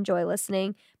you to enjoy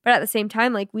listening. But at the same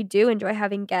time, like we do enjoy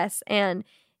having guests, and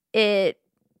it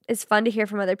is fun to hear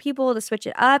from other people, to switch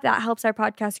it up. That helps our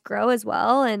podcast grow as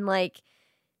well. And like,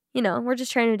 we're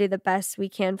just trying to do the best we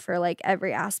can for like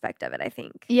every aspect of it, I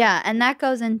think. Yeah. And that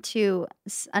goes into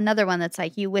another one that's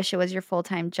like, you wish it was your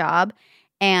full-time job.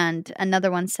 And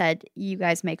another one said, you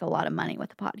guys make a lot of money with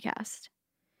the podcast.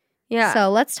 Yeah. So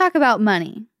let's talk about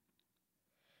money.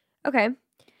 Okay.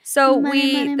 So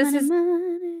this is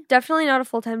money. definitely not a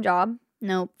full-time job.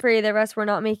 Nope. For either of us, we're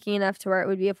not making enough to where it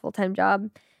would be a full-time job.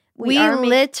 We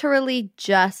literally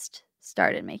just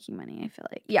started making money, I feel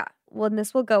like. Yeah. When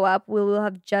this will go up, we will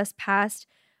have just passed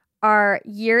our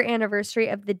year anniversary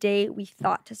of the day we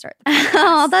thought to start the podcast.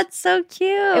 Oh, that's so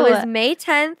cute. It was May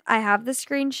 10th. I have the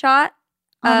screenshot.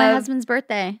 On my husband's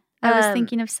birthday. I was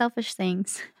thinking of selfish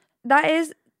things. That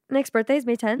is, Nick's birthday is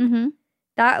May 10th. Mm-hmm.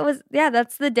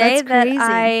 That's the day That's that crazy.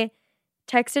 I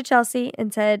texted Chelsea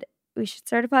and said we should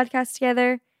start a podcast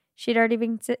together. She'd already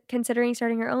been considering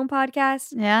starting her own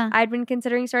podcast. Yeah. I'd been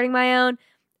considering starting my own.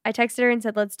 I texted her and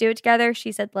said, let's do it together.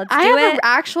 She said, let's I do have it. an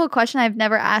actual question I've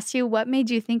never asked you. What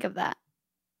made you think of that?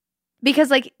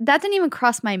 Because like that didn't even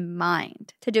cross my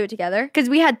mind. To do it together. Because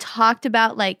we had talked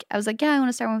about like, I was like, yeah, I want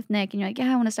to start one with Nick. And you're like,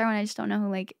 yeah, I want to start one. I just don't know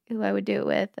who I would do it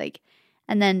with. Like,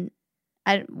 and then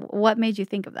what made you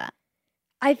think of that?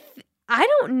 I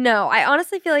don't know. I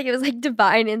honestly feel like it was like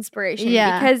divine inspiration.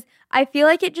 Yeah. Because I feel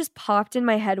like it just popped in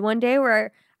my head one day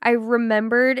where I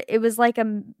remembered it was like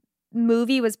a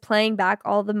movie was playing back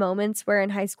all the moments where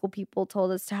in high school people told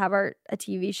us to have a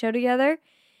TV show together.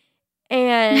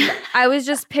 And I was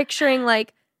just picturing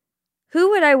like,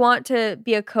 who would I want to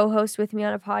be a co-host with me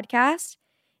on a podcast?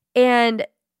 And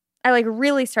I like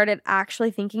really started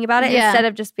actually thinking about it instead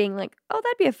of just being like, oh,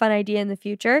 that'd be a fun idea in the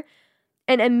future.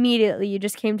 And immediately you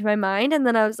just came to my mind. And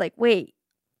then I was like, wait,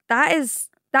 that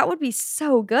would be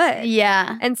so good.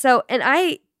 Yeah. And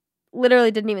I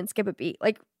literally didn't even skip a beat.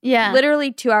 Like,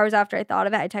 literally 2 hours after I thought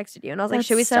of it, I texted you and I was like,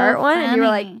 should we start one? And you were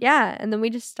like, yeah. And then we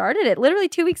just started it literally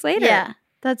 2 weeks later. Yeah.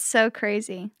 That's so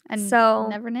crazy. And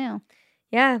never knew.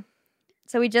 Yeah.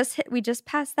 So we just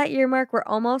passed that year mark. We're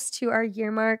almost to our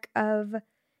year mark of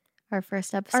our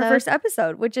first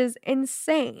episode. Which is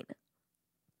insane.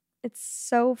 It's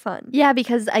so fun. Yeah,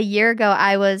 because a year ago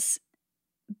I was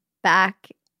back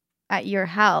at your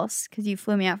house because you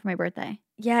flew me out for my birthday.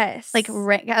 Yes. Like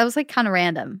I was like kind of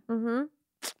random. Mm-hmm.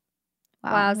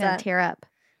 Wow, I'm gonna tear up.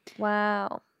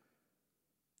 Wow.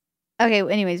 Okay,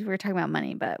 anyways, we were talking about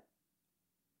money, but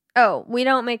we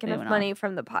don't make enough money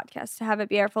from the podcast to have it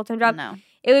be our full-time job. No.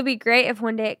 It would be great if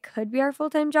one day it could be our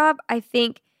full-time job. I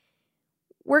think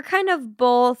we're kind of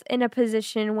both in a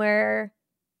position where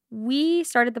we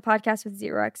started the podcast with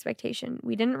zero expectation.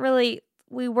 We didn't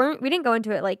go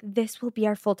into it like this will be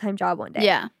our full-time job one day.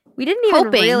 Yeah. We didn't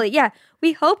even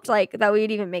we hoped like that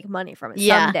we'd even make money from it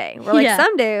someday. We're like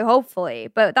someday, hopefully.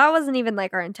 But that wasn't even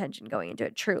like our intention going into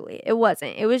it, truly. It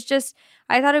wasn't. It was just,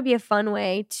 I thought it'd be a fun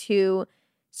way to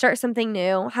start something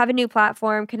new, have a new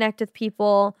platform, connect with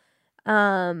people.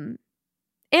 And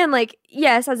like,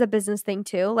 yes, as a business thing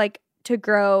too, like to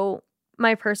grow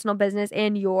my personal business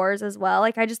and yours as well.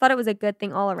 Like I just thought it was a good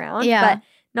thing all around. Yeah. But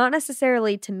not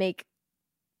necessarily to make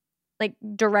like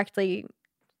directly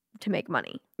to make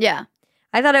money. Yeah.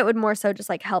 I thought it would more so just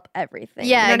like help everything.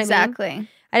 Yeah, you know what exactly. I mean?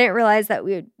 I didn't realize that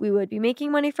we would be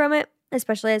making money from it,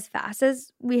 especially as fast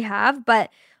as we have.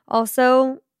 But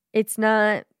also,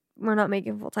 we're not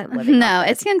making full-time living. No,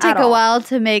 it's going to take a while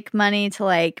to make money to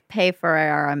like pay for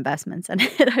our investments in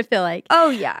it, I feel like. Oh,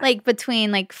 yeah. Like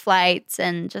between like flights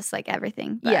and just like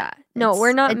everything. But yeah. No,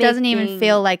 we're not It doesn't even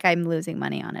feel like I'm losing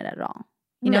money on it at all.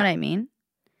 You know what I mean?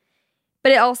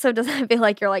 But it also doesn't feel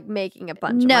like you're like making a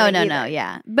bunch of money. No,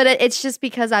 yeah. But it's just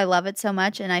because I love it so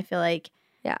much and I feel like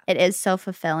it is so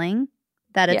fulfilling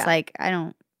that it's like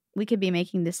we could be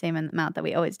making the same amount that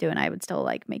we always do and I would still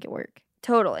like make it work.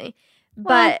 Totally.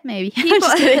 Well, but maybe.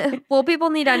 people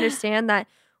need to understand that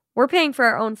we're paying for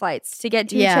our own flights to get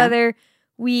to each other.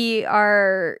 We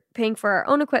are paying for our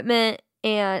own equipment.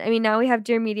 And I mean, now we have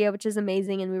Dear Media, which is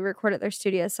amazing. And we record at their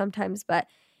studios sometimes. But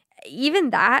even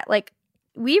that, like,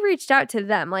 we reached out to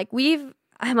them. Like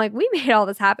I'm like, we made all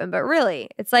this happen, but really,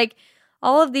 it's like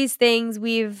all of these things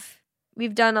we've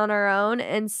done on our own.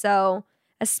 And so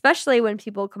especially when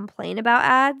people complain about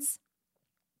ads.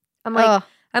 I'm Ugh.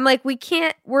 like,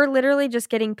 we're literally just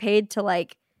getting paid to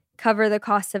like cover the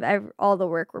cost of all the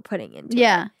work we're putting into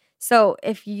it. So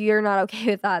if you're not okay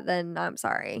with that, then I'm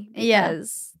sorry.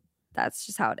 Because that's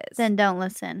just how it is. Then don't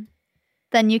listen.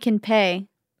 Then you can pay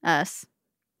us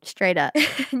straight up.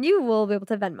 You will be able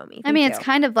to Venmo me. I mean, it's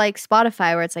kind of like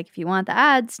Spotify where it's like if you want the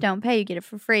ads, don't pay. You get it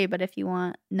for free. But if you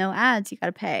want no ads, you got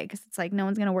to pay because it's like no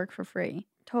one's going to work for free.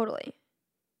 Totally.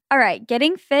 All right.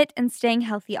 Getting fit and staying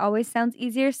healthy always sounds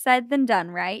easier said than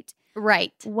done, right?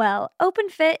 Right. Well,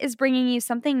 OpenFit is bringing you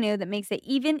something new that makes it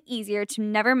even easier to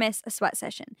never miss a sweat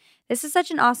session. This is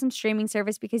such an awesome streaming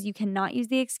service because you cannot use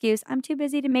the excuse, I'm too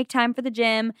busy to make time for the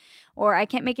gym, or I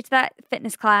can't make it to that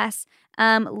fitness class.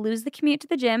 Lose the commute to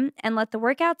the gym and let the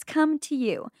workouts come to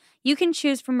you. You can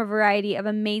choose from a variety of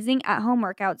amazing at-home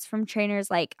workouts from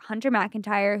trainers like Hunter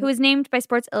McIntyre, who is named by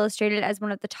Sports Illustrated as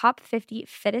one of the top 50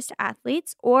 fittest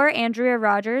athletes, or Andrea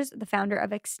Rogers, the founder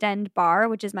of Extend Bar,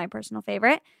 which is my personal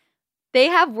favorite. They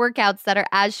have workouts that are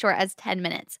as short as 10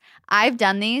 minutes. I've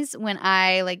done these when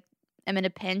I am in a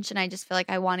pinch and I just feel like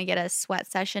I want to get a sweat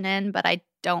session in, but I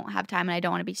don't have time and I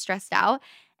don't want to be stressed out.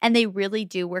 And they really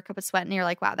do work up a sweat and you're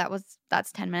like, wow,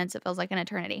 that's 10 minutes. It feels like an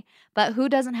eternity. But who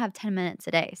doesn't have 10 minutes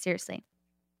a day? Seriously.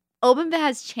 OpenFit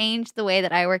has changed the way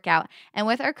that I work out. And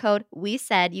with our code,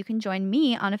 WeSaid, you can join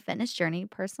me on a fitness journey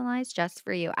personalized just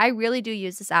for you. I really do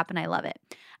use this app and I love it.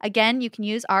 Again, you can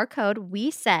use our code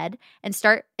WeSaid and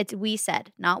start, it's WeSaid,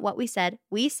 not what we said,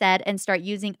 WeSaid, and start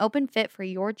using OpenFit for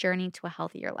your journey to a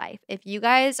healthier life. If you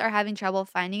guys are having trouble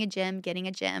finding a gym, getting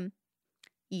a gym,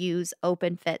 use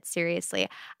OpenFit, seriously.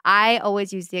 I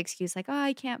always use the excuse like, oh,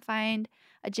 I can't find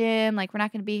a gym, like we're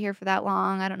not going to be here for that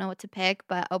long, I don't know what to pick,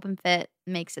 but OpenFit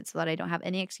makes it so that I don't have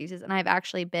any excuses, and I've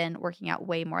actually been working out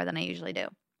way more than I usually do.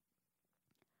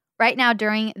 Right now,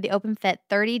 during the OpenFit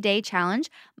 30-day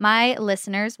challenge, our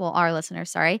listeners,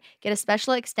 get a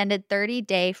special extended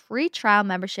 30-day free trial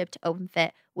membership to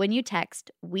OpenFit when you text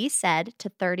WeSaid to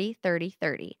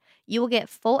 303030. You will get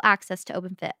full access to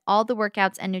OpenFit, all the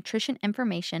workouts and nutrition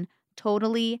information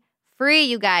totally free,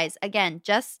 you guys. Again,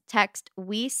 just text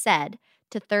WeSaid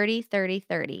to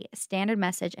 303030. Standard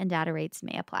message and data rates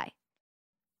may apply.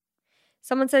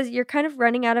 Someone says, you're kind of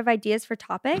running out of ideas for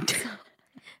topics.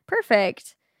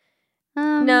 Perfect.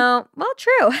 No, well,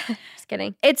 true. Just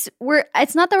kidding. It's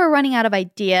not that we're running out of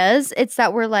ideas. It's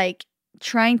that we're like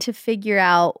trying to figure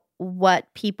out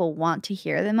what people want to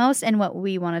hear the most and what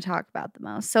we want to talk about the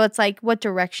most. So it's like, what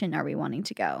direction are we wanting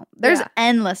to go? There's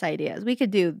endless ideas. We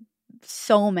could do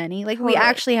so many. Like we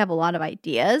actually have a lot of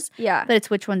ideas. Yeah. But it's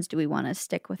which ones do we want to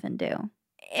stick with and do?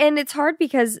 And it's hard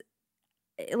because,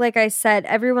 like I said,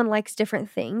 everyone likes different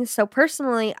things. So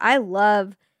personally, I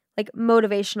love like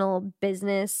motivational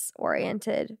business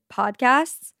oriented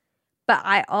podcasts, but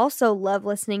I also love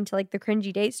listening to like the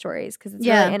cringy date stories because it's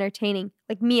really entertaining.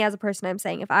 Like me as a person, I'm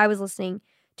saying if I was listening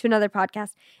to another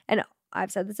podcast, and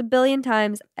I've said this a billion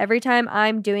times, every time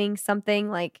I'm doing something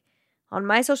like on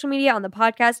my social media, on the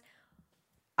podcast,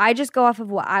 I just go off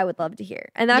of what I would love to hear.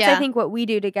 And that's, I think, what we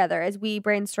do together is we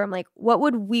brainstorm, like, what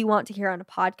would we want to hear on a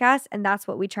podcast? And that's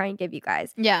what we try and give you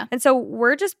guys. Yeah. And so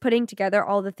we're just putting together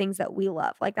all the things that we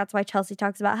love. Like, that's why Chelsea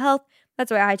talks about health.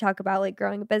 That's why I talk about, like,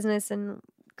 growing a business and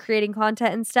creating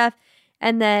content and stuff.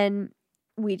 And then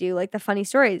we do, like, the funny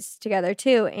stories together,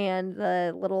 too. And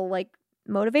the little, like,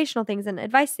 motivational things and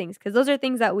advice things. Because those are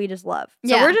things that we just love.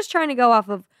 So we're just trying to go off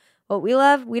of what we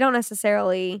love. We don't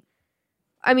necessarily...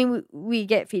 I mean, we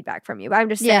get feedback from you, but I'm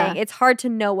just saying it's hard to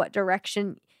know what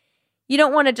direction. You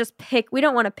don't want to just pick. We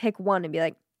don't want to pick one and be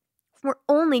like, we're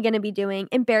only going to be doing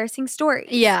embarrassing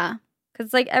stories. Yeah. Because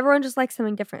it's like everyone just likes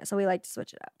something different. So we like to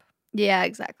switch it up. Yeah,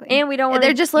 exactly. And we don't want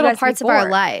They're just little parts of our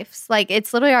lives. Like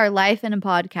it's literally our life in a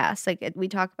podcast. Like we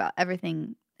talk about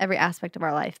everything, every aspect of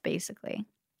our life, basically.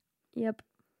 Yep.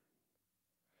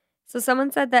 So someone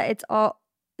said that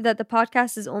that the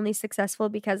podcast is only successful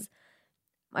because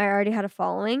I already had a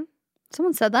following.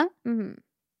 Someone said that?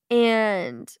 Mm-hmm.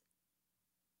 And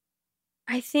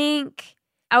I think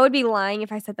I would be lying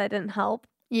if I said that didn't help.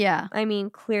 Yeah. I mean,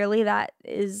 clearly that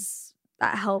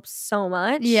helps so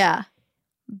much. Yeah.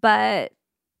 But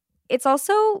it's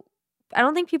also, I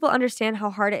don't think people understand how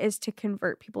hard it is to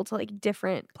convert people to like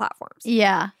different platforms.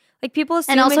 Yeah. Like people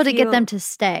assume and also to get them to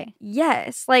stay.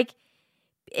 Yes. Like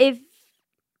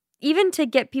even to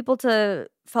get people to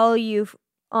follow you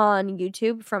on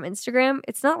YouTube from Instagram,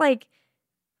 it's not like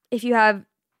if you have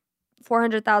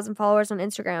 400,000 followers on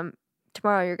Instagram,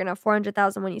 tomorrow you're going to have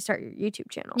 400,000 when you start your YouTube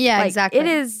channel. Yeah, like, exactly. It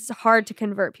is hard to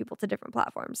convert people to different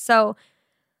platforms. So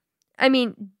I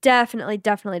mean, definitely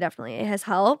it has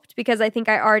helped because I think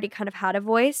I already kind of had a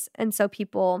voice. And so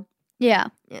people, Yeah.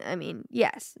 I mean,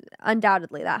 yes,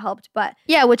 undoubtedly that helped. But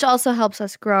Yeah, which also helps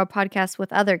us grow our podcast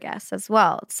with other guests as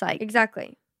well. It's like,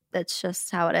 exactly. that's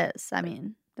just how it is. I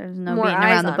mean, there's no More beating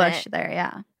eyes around the on bush it. there.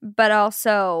 Yeah. But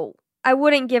also, I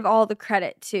wouldn't give all the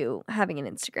credit to having an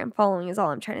Instagram following is all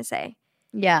I'm trying to say.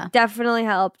 Yeah. Definitely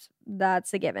helped.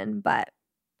 That's a given. But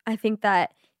I think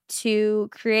that to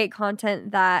create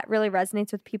content that really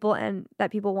resonates with people and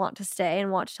that people want to stay and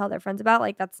want to tell their friends about,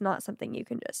 like that's not something you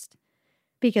can just.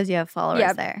 Because you have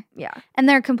followers there. Yeah. And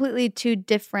they're completely two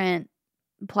different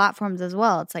platforms as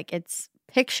well. It's like it's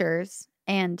pictures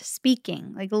and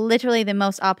speaking, like literally the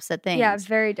most opposite things. Yeah,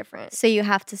 very different. So you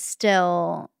have to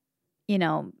still, you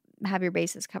know, have your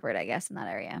bases covered, I guess, in that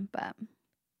area. But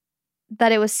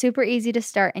that it was super easy to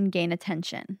start and gain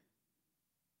attention.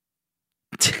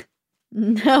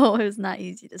 No, it was not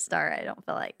easy to start. I don't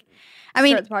feel like. I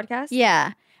mean, Start the podcast?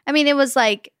 yeah. I mean, it was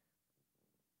like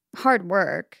hard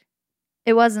work.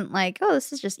 It wasn't like, oh,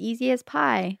 this is just easy as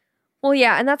pie. Well,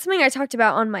 yeah, and that's something I talked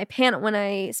about on my panel when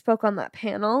I spoke on that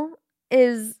panel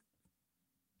is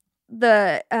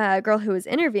the girl who was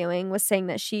interviewing was saying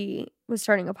that she was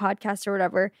starting a podcast or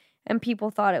whatever, and people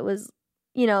thought it was,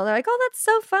 you know, they're like, oh, that's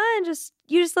so fun.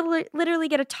 You just literally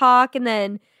get a talk and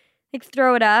then like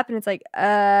throw it up, and it's like,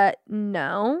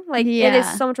 no, like it is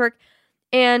so much work.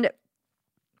 And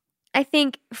I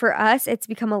think for us, it's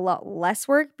become a lot less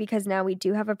work because now we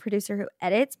do have a producer who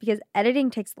edits because editing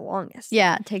takes the longest.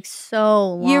 Yeah, it takes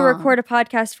so long. You record a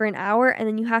podcast for an hour and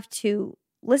then you have to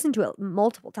listen to it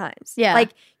multiple times. Yeah. Like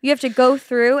you have to go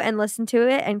through and listen to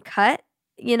it and cut,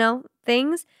 you know,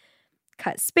 things,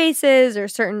 cut spaces or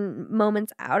certain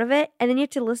moments out of it. And then you have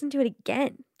to listen to it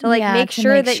again to like make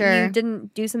sure that you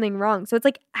didn't do something wrong. So it's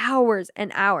like hours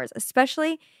and hours,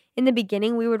 especially in the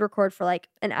beginning. We would record for like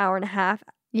an hour and a half.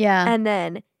 Yeah. And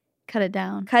then cut it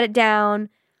down.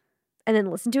 And then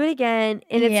listen to it again.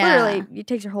 And it's literally, it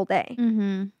takes your whole day.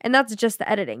 Mm-hmm. And that's just the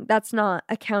editing. That's not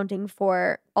accounting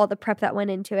for all the prep that went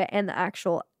into it and the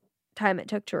actual time it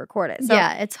took to record it. So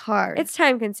yeah, it's hard. it's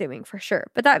time consuming for sure.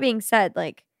 But that being said,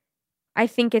 like, I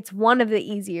think it's one of the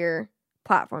easier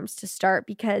platforms to start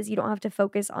because you don't have to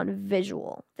focus on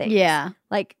visual things. Yeah.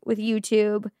 Like with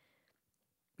YouTube,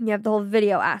 you have the whole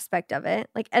video aspect of it.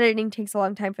 Like editing takes a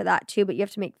long time for that too, but you have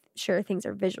to make sure things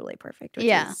are visually perfect, which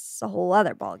is a whole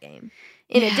other ball game.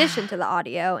 In addition to the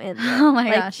audio and the, oh my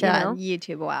like, gosh, yeah.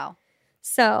 YouTube, wow.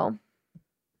 So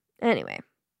anyway,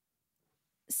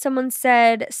 someone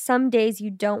said some days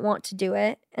you don't want to do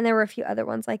it. And there were a few other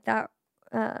ones like that.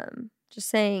 Just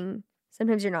saying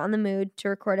sometimes you're not in the mood to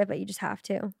record it, but you just have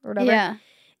to or whatever. Yeah.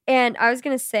 And I was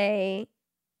going to say,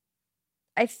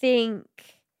 I think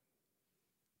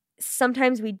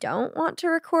sometimes we don't want to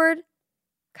record,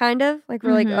 kind of. Like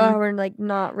we're like, oh, we're like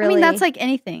not really. I mean, that's like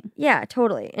anything. Yeah,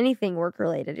 totally. Anything work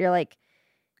related. You're like,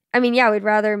 I mean, yeah, we'd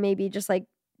rather maybe just like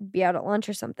be out at lunch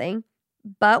or something.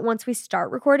 But once we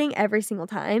start recording every single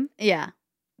time, Yeah.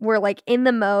 we're like in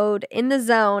the mode, in the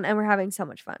zone, and we're having so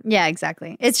much fun. Yeah,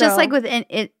 exactly. It's just So- like with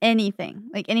anything.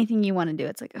 Like anything you want to do.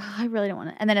 It's like, oh, I really don't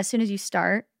want to. And then as soon as you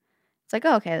start, it's like,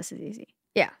 oh, okay, this is easy.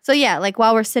 Yeah. So yeah, like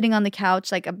while we're sitting on the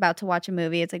couch, like about to watch a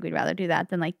movie, it's like we'd rather do that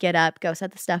than like get up, go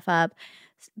set the stuff up,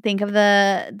 think of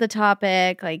the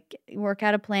topic, like work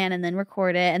out a plan and then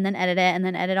record it and then edit it and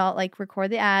then edit all, like record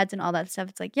the ads and all that stuff.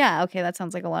 It's like, yeah, okay, that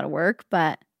sounds like a lot of work,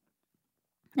 but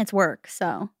it's work.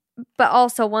 So But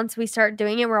also, once we start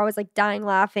doing it, we're always like dying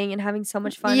laughing and having so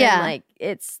much fun. Yeah. And like,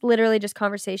 it's literally just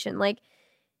conversation. Like,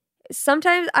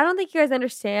 sometimes I don't think you guys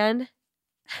understand.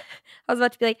 I was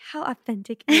about to be like, how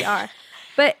authentic we are.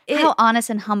 But how honest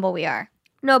and humble we are.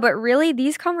 no, but really,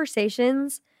 these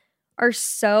conversations are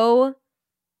so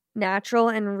natural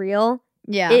and real.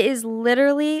 Yeah. It is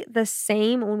literally the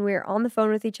same when we're on the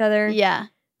phone with each other, Yeah.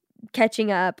 catching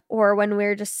up, or when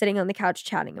we're just sitting on the couch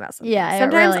chatting about something. Yeah, it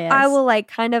Sometimes really I is. will like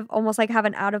kind of almost like have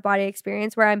an out of body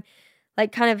experience where I'm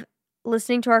like kind of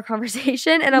listening to our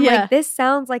conversation and I'm Yeah. like, this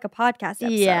sounds like a podcast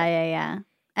episode. Yeah.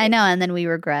 I know. And then we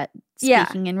regret Yeah.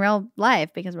 speaking in real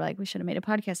life because we're like, we should have made a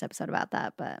podcast episode about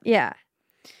that. But Yeah.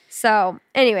 So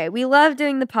anyway, we love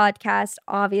doing the podcast,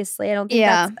 obviously. I don't think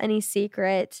Yeah. that's any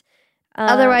secret.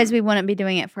 otherwise, we wouldn't be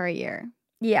doing it for a year.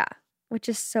 Yeah. Which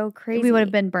is so crazy. We would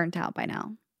have been burnt out by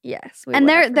now. Yes. We And would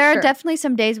there have, for are sure. definitely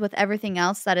some days with everything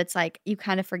else that it's like you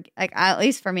kind of forget. Like at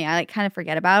least for me, I like kind of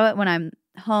forget about it when I'm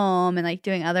home and like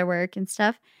doing other work and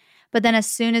stuff. But then as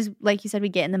soon as, like you said, we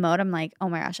get in the mode, I'm like, oh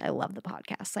my gosh, I love the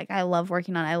podcast. Like I love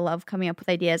working on it. I love coming up with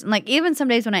ideas. And like even some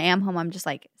days when I am home, I'm just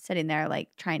like sitting there like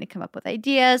trying to come up with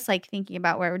ideas, like thinking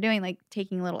about what we're doing, like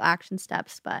taking little action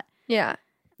steps. But Yeah.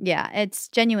 Yeah, it's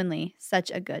genuinely such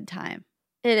a good time.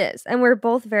 It is. And we're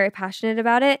both very passionate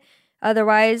about it.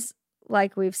 Otherwise,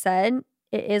 like we've said,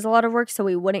 it is a lot of work, so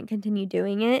we wouldn't continue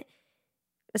doing it,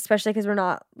 especially because we're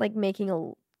not like making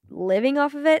a living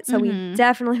off of it. So we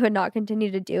definitely would not continue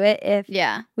to do it if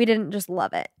we didn't just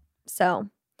love it. So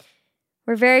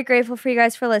we're very grateful for you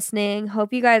guys for listening.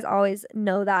 Hope you guys always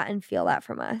know that and feel that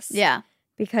from us. Yeah.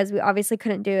 Because we obviously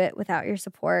couldn't do it without your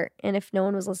support. And if no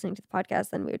one was listening to the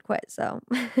podcast, then we would quit. So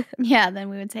yeah, then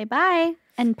we would say bye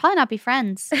and probably not be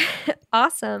friends.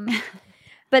 Awesome.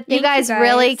 But you guys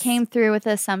really came through with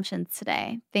the assumptions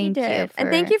today. Thank you. And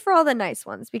thank you for all the nice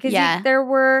ones, because there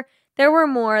were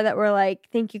more that were like,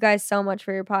 thank you guys so much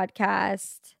for your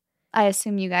podcast. I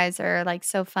assume you guys are like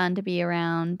so fun to be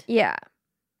around. Yeah.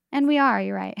 And we are,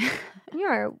 you're right.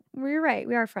 You're right.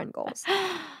 We are friend goals.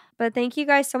 But thank you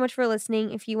guys so much for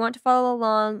listening. If you want to follow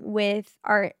along with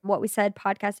our What We Said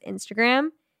podcast Instagram,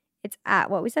 it's at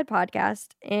What We Said Podcast.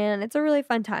 And it's a really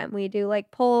fun time. We do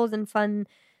like polls and fun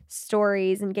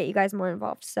stories and get you guys more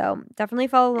involved. So definitely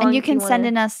follow along. And you can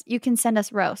send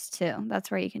us roast too. That's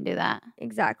where you can do that.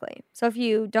 Exactly. So if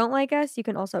you don't like us, you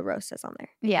can also roast us on there.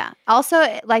 Yeah.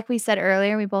 Also, like we said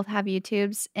earlier, we both have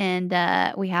YouTubes and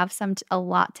we have a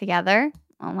lot together.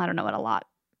 I don't know what a lot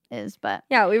is, but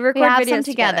yeah, we have videos some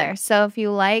together. So if you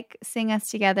like seeing us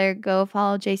together, go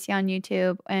follow JC on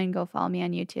YouTube and go follow me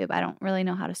on YouTube. I don't really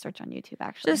know how to search on YouTube,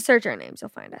 actually. Just search our names, you'll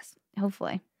find us.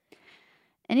 Hopefully.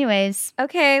 Anyways.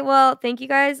 Okay, well, thank you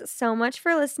guys so much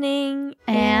for listening.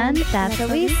 And that's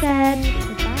what we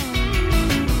said.